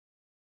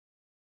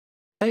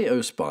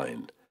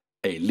AOSpine,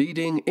 a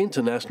leading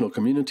international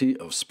community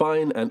of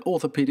spine and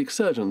orthopedic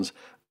surgeons,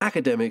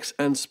 academics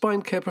and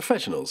spine care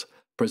professionals,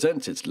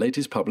 presents its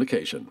latest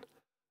publication,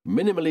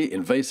 Minimally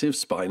Invasive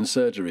Spine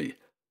Surgery,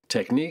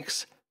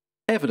 Techniques,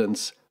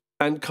 Evidence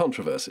and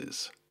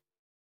Controversies.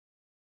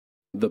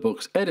 The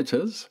book's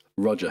editors,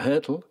 Roger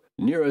Härtl,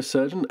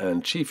 neurosurgeon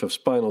and chief of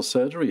spinal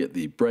surgery at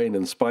the Brain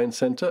and Spine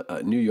Center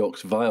at New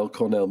York's Weill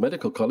Cornell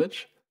Medical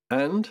College,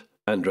 and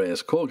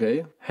Andreas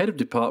Korge, head of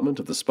department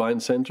of the Spine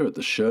Center at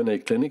the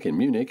Schöne Clinic in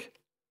Munich,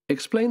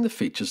 explain the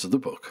features of the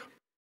book.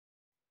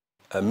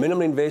 A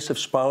minimally invasive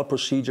spinal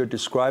procedure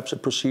describes a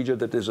procedure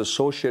that is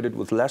associated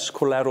with less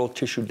collateral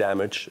tissue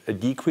damage, a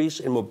decrease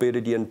in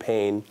morbidity and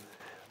pain,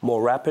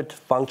 more rapid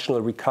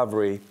functional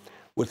recovery,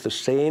 with the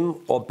same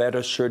or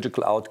better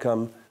surgical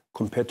outcome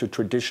compared to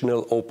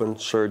traditional open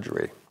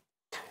surgery.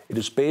 It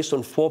is based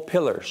on 4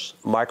 pillars: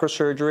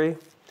 microsurgery,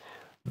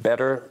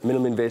 better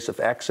minimally invasive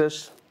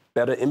access,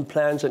 better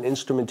implants and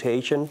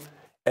instrumentation,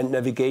 and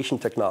navigation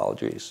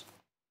technologies.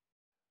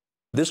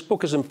 This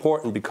book is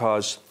important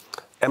because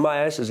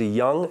MIS is a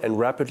young and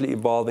rapidly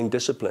evolving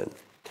discipline.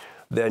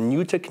 There are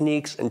new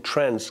techniques and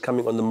trends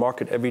coming on the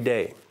market every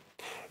day.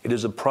 It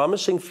is a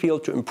promising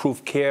field to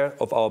improve care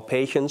of our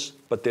patients,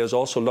 but there's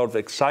also a lot of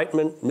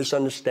excitement,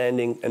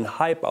 misunderstanding, and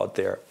hype out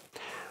there.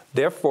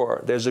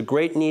 Therefore, there's a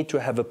great need to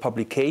have a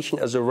publication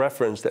as a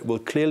reference that will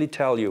clearly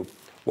tell you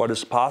what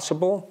is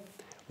possible,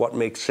 what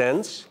makes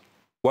sense,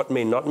 what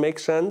may not make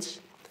sense,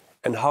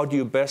 and how do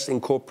you best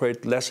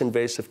incorporate less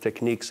invasive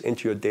techniques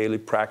into your daily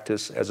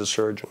practice as a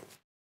surgeon.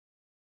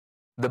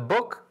 The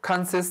book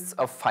consists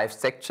of 5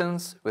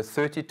 sections with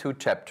 32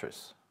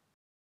 chapters.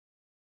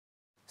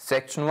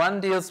 Section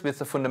 1 deals with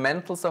the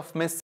fundamentals of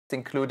MIS,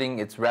 including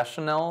its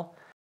rationale,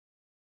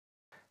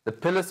 the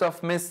pillars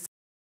of MIS,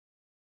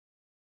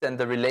 and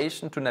the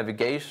relation to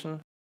navigation,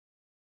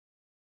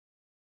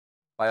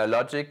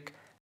 biologic,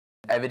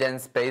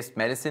 evidence-based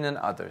medicine, and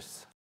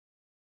others.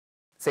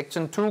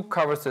 Section 2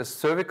 covers the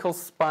cervical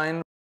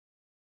spine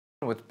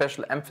with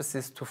special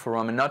emphasis to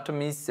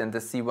foraminotomies and the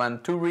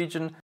C1-2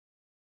 region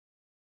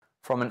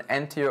from an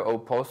anterior or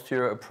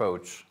posterior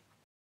approach.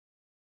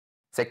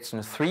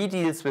 Section 3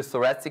 deals with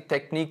thoracic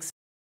techniques,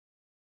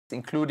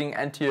 including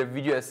anterior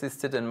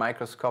video-assisted and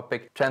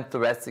microscopic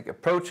transthoracic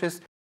approaches,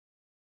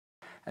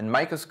 and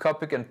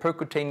microscopic and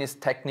percutaneous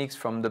techniques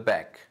from the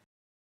back.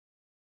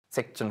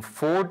 Section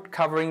 4,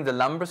 covering the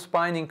lumbar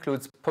spine,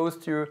 includes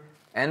posterior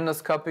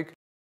endoscopic,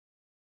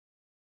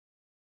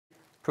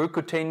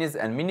 percutaneous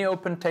and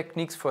mini-open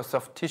techniques for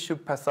soft tissue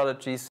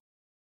pathologies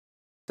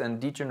and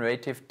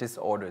degenerative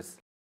disorders.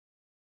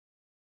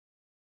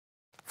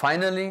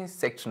 Finally,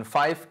 Section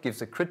 5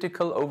 gives a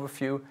critical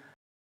overview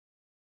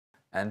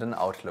and an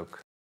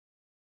outlook.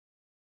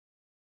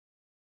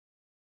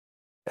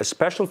 A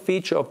special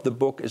feature of the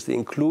book is the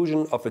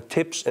inclusion of a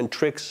tips and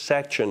tricks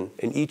section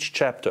in each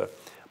chapter,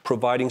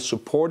 providing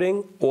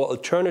supporting or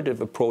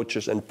alternative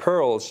approaches and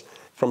pearls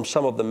from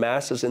some of the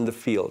masters in the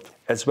field,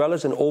 as well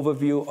as an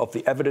overview of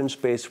the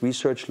evidence-based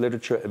research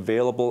literature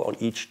available on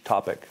each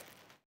topic.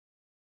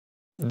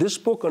 This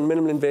book on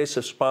minimally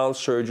invasive spinal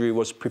surgery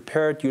was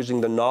prepared using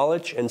the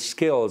knowledge and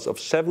skills of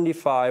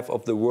 75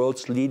 of the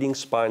world's leading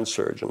spine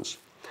surgeons,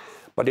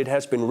 but it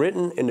has been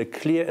written in a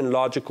clear and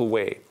logical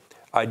way,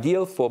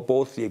 ideal for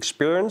both the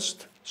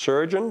experienced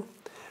surgeon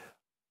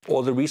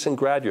or the recent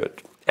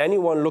graduate,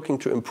 anyone looking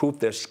to improve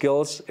their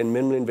skills in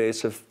minimally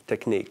invasive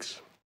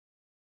techniques.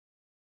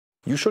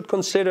 You should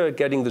consider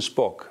getting this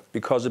book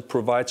because it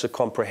provides a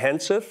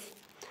comprehensive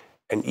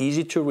and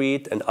easy to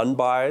read and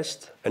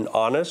unbiased and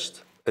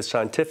honest, a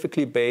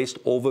scientifically based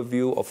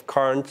overview of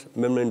current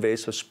minimally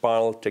invasive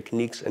spinal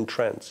techniques and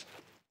trends.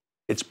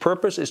 Its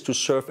purpose is to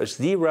serve as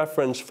the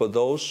reference for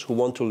those who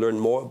want to learn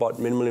more about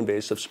minimally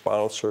invasive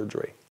spinal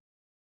surgery.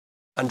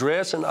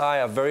 Andreas and I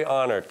are very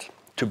honored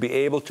to be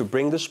able to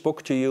bring this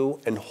book to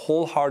you and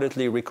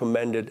wholeheartedly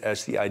recommend it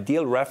as the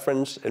ideal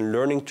reference and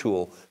learning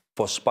tool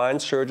for spine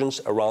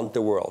surgeons around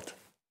the world.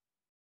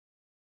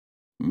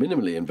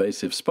 Minimally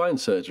Invasive Spine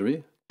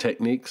Surgery,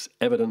 Techniques,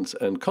 Evidence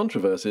and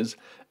Controversies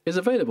is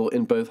available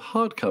in both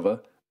hardcover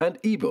and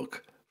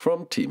ebook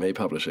from Team A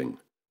Publishing.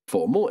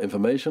 For more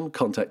information,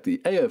 contact the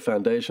AO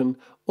Foundation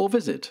or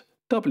visit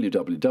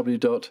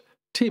www.teama.com.